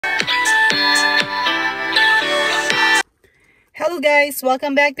Hello guys,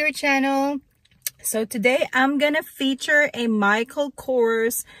 welcome back to our channel. So today I'm gonna feature a Michael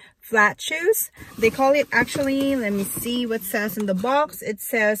Kors flat shoes. They call it, actually, let me see what it says in the box. It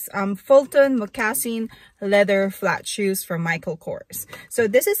says Fulton Moccasin leather flat shoes from Michael Kors. So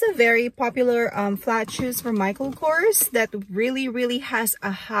this is a very popular flat shoes from Michael Kors that really has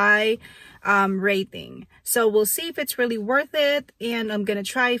a high rating. So we'll see if it's really worth it, and I'm gonna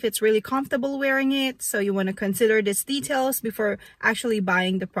try if it's really comfortable wearing it. So you want to consider these details before actually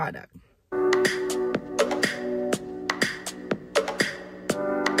buying the product.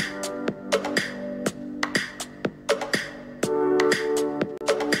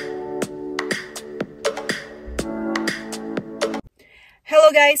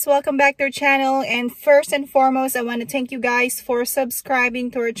 Hello guys, welcome back to our channel, and first and foremost I want to thank you guys for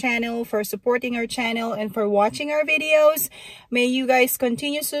subscribing to our channel, for supporting our channel, and for watching our videos. May you guys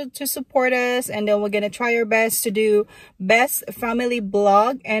continue to support us, and then we're gonna try our best to do best family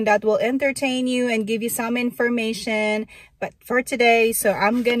blog, and that will entertain you and give you some information. But for today, so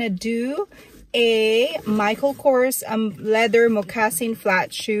I'm gonna do a Michael Kors leather moccasin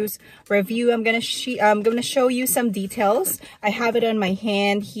flat shoes review. I'm gonna show you some details. I have it on my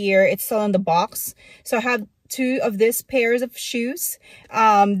hand here. It's still in the box. So I have two of these pairs of shoes.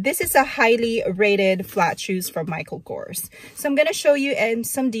 This is a highly rated flat shoes from Michael Kors. So I'm gonna show you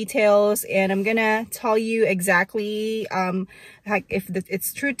some details, and I'm gonna tell you exactly like if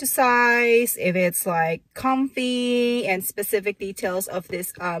it's true to size, if it's like comfy, and specific details of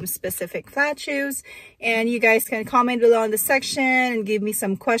this specific flat shoes. And you guys can comment below in the section and give me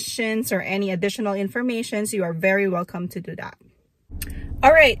some questions or any additional information. So you are very welcome to do that.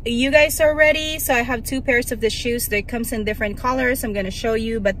 All right, you guys are ready. So I have two pairs of the shoes. They comes in different colors. I'm going to show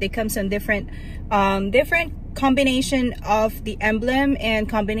you, but they comes in different combination of the emblem and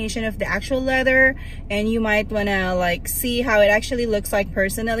combination of the actual leather. And you might want to like see how it actually looks like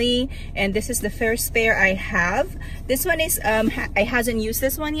personally. And this is the first pair I have. This one is I hasn't used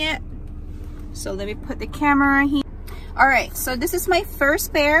this one yet. So let me put the camera here. All right, so this is my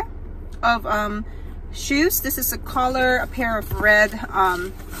first pair of shoes. This is a pair of red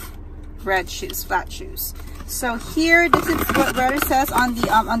shoes, flat shoes. So here, this is what it says on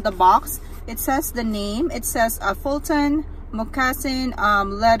the box. It says the name. It says Fulton Moccasin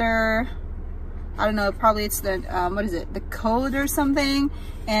leather. I don't know, probably it's the what is it, the code or something.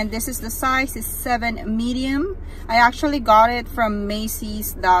 And this is the size is 7 medium. I actually got it from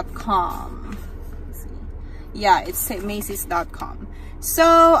Macy's.com. Yeah, it's Macy's.com.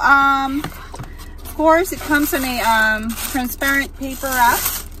 So of course, it comes in a transparent paper wrap.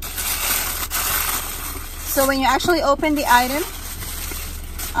 So when you actually open the item,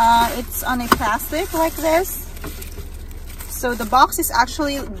 it's on a plastic like this. So the box is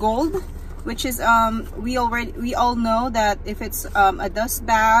actually gold, which is we all know that if it's a dust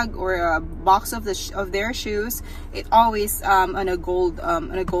bag or a box of their shoes, it always on a gold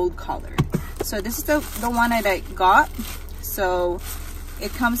color. So this is the one that I got. So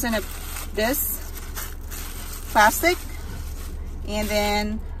it comes in this plastic, and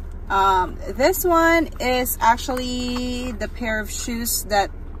then this one is actually the pair of shoes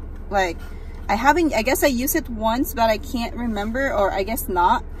that, like, I guess I used it once, but I can't remember, or I guess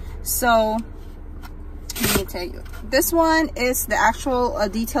not. So let me tell you, this one is the actual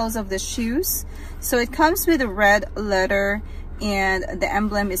details of the shoes. So it comes with a red leather, and the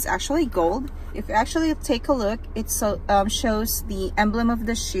emblem is actually gold. If you actually take a look, it shows the emblem of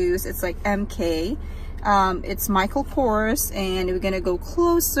the shoes. It's like MK. It's Michael Kors, and we're gonna go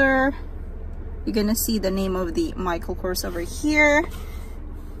closer. You're gonna see the name of the Michael Kors over here.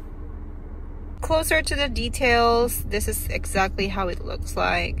 Closer to the details, this is exactly how it looks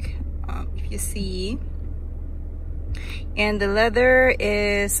like, if you see. And the leather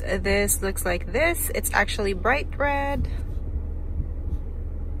is looks like this. It's actually bright red.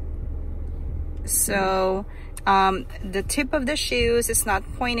 So the tip of the shoes is not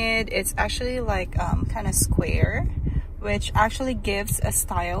pointed. It's actually like kind of square, which actually gives a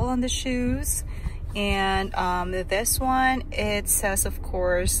style on the shoes. And this one, it says, of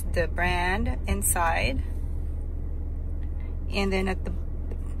course, the brand inside. And then at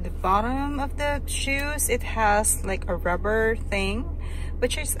the bottom of the shoes, it has like a rubber thing,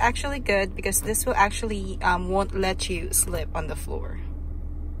 which is actually good because this will actually won't let you slip on the floor.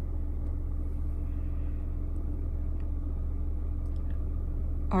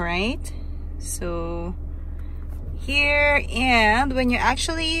 All right, so here, and when you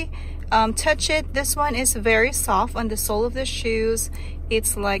actually touch it. This one is very soft on the sole of the shoes.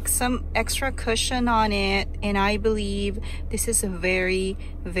 It's like some extra cushion on it, and I believe this is a very,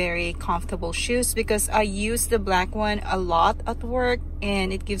 very comfortable shoes because I use the black one a lot at work,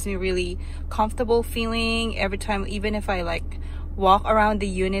 and it gives me really comfortable feeling every time, even if I like walk around the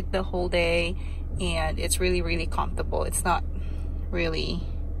unit the whole day, and it's really, really comfortable. It's not really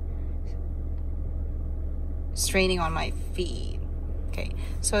straining on my feet. Okay,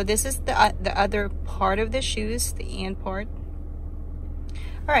 so this is the other part of the shoes, the end part.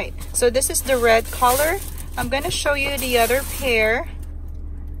 All right, so this is the red color. I'm going to show you the other pair.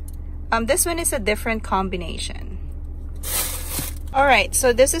 This one is a different combination. All right,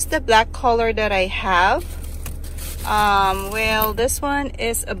 so this is the black color that I have. Well, this one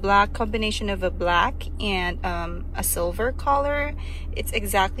is a black combination of a black and a silver color. It's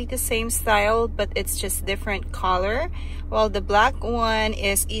exactly the same style, but it's just different color. Well, the black one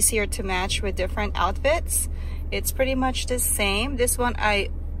is easier to match with different outfits. It's pretty much the same. This one, I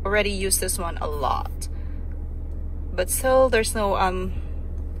already used this one a lot, but still there's no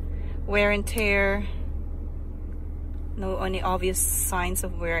wear and tear, no any obvious signs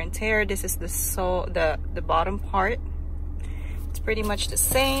of wear and tear. This is the bottom part. It's pretty much the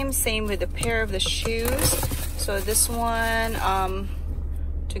same with the pair of the shoes. So this one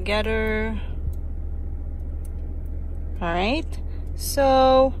together. All right,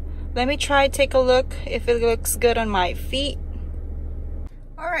 so let me take a look if it looks good on my feet.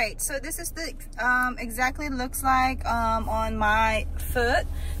 All right, so this is the exactly looks like on my foot.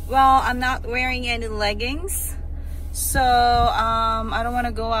 Well, I'm not wearing any leggings, so I don't want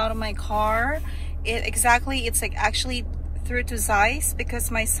to go out of my car. It's like actually through to size,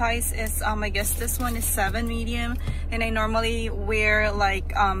 because my size is I guess this one is 7 medium, and I normally wear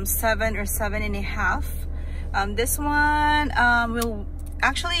like 7 or 7.5. This one will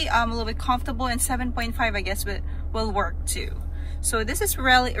actually a little bit comfortable, and 7.5 I guess will work too. So this is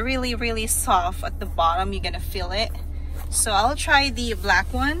really soft at the bottom. You're gonna feel it. So I'll try the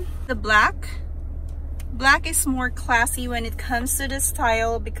black one. The black is more classy when it comes to the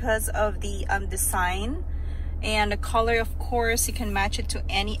style because of the design and the color. Of course, you can match it to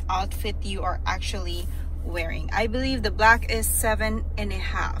any outfit you are actually wearing. I believe the black is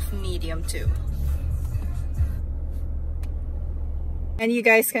 7.5 medium too. And you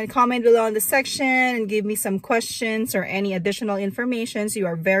guys can comment below in the section and give me some questions or any additional information. So you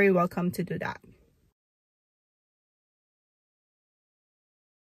are very welcome to do that.